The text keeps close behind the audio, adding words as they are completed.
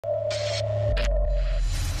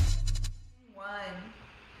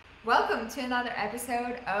Welcome to another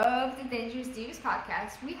episode of the Dangerous Divas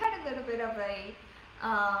podcast. We had a little bit of a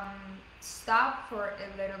stop for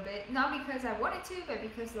a little bit, not because I wanted to, but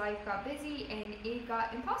because life got busy and it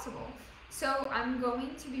got impossible. So I'm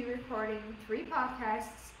going to be recording 3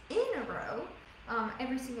 podcasts in a row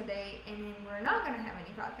every single day, and then we're not going to have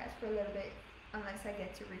any podcasts for a little bit unless I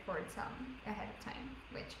get to record some ahead of time,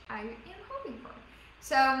 which I am hoping for.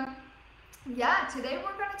 So yeah, today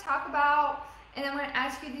we're going to talk about, and I'm going to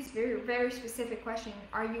ask you this very, very specific question.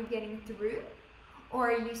 Are you getting through or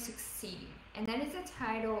are you succeeding? And that is the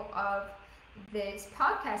title of this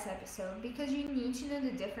podcast episode, because you need to know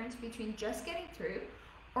the difference between just getting through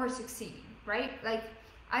or succeeding, right? Like,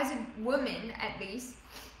 as a woman, at least,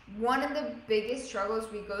 one of the biggest struggles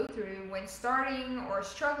we go through when starting or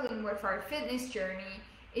struggling with our fitness journey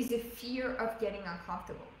is the fear of getting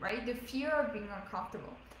uncomfortable, right? The fear of being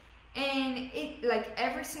uncomfortable. And it, like,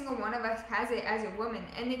 every single one of us has it as a woman,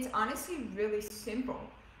 and it's honestly really simple.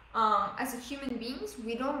 As a human beings,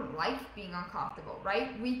 we don't like being uncomfortable,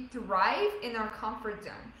 right? We thrive in our comfort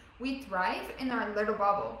zone. We thrive in our little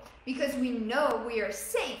bubble because we know we are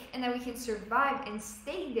safe and that we can survive and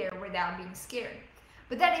stay there without being scared.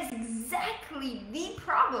 But that is exactly the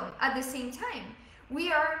problem at the same time. We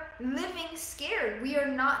are living scared. We are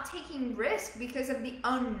not taking risks because of the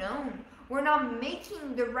unknown. We're not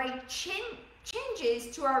making the right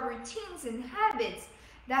changes to our routines and habits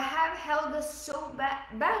that have held us so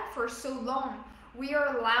back for so long. We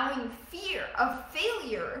are allowing fear of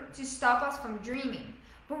failure to stop us from dreaming,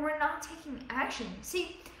 but we're not taking action.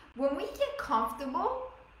 See, when we get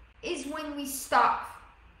comfortable is when we stop.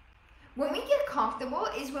 When we get comfortable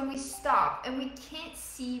is when we stop and we can't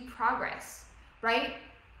see progress, right?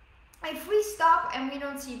 If we stop and we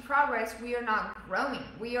don't see progress, we are not growing.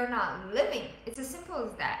 We are not living. It's as simple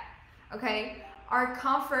as that. Okay? Our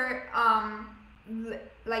comfort,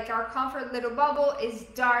 our comfort little bubble is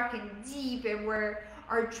dark and deep, and where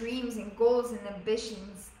our dreams and goals and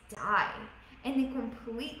ambitions die. And they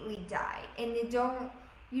completely die. And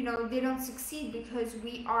they don't succeed because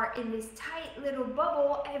we are in this tight little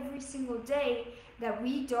bubble every single day that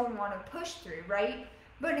we don't want to push through, right?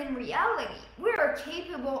 But in reality, we are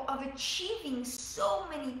capable of achieving so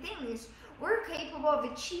many things. We're capable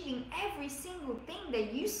of achieving every single thing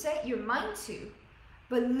that you set your mind to.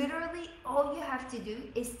 But literally, all you have to do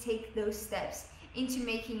is take those steps into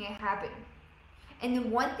making it happen. And the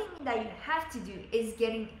one thing that you have to do is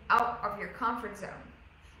getting out of your comfort zone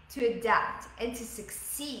to adapt and to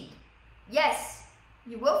succeed. Yes,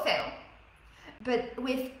 you will fail. But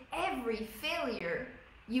with every failure,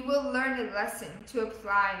 you will learn a lesson to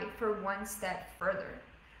apply for one step further,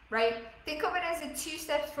 right? Think of it as a 2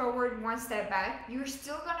 steps forward, 1 step back. You're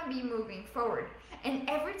still gonna be moving forward. And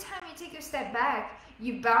every time you take a step back,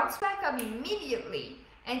 you bounce back up immediately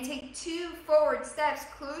and take 2 forward steps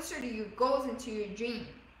closer to your goals and to your dream.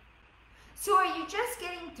 So are you just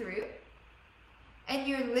getting through and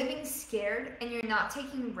you're living scared and you're not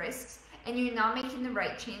taking risks and you're not making the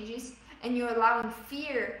right changes and you're allowing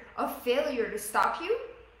fear of failure to stop you?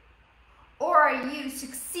 Or are you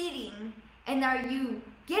succeeding and are you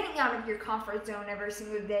getting out of your comfort zone every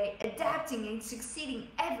single day, adapting and succeeding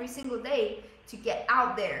every single day to get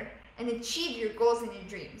out there and achieve your goals and your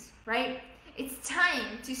dreams, right? It's time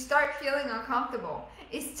to start feeling uncomfortable.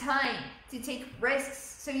 It's time to take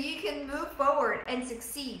risks so you can move forward and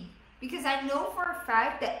succeed. Because I know for a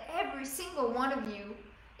fact that every single one of you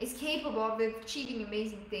is capable of achieving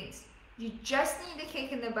amazing things. You just need a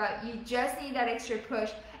kick in the butt. You just need that extra push.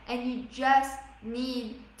 And you just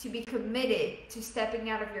need to be committed to stepping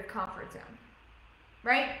out of your comfort zone.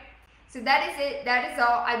 Right? So that is it. That is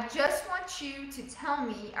all. I just want you to tell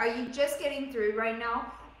me, are you just getting through right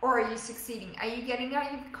now, or are you succeeding? Are you getting out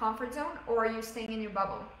of your comfort zone, or are you staying in your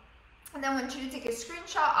bubble? And I want you to take a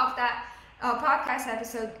screenshot of that podcast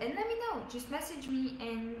episode and let me know. Just message me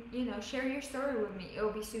and, share your story with me. It will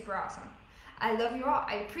be super awesome. I love you all.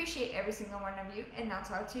 I appreciate every single one of you. And I'll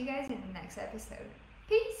talk to you guys in the next episode.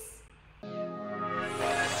 Peace.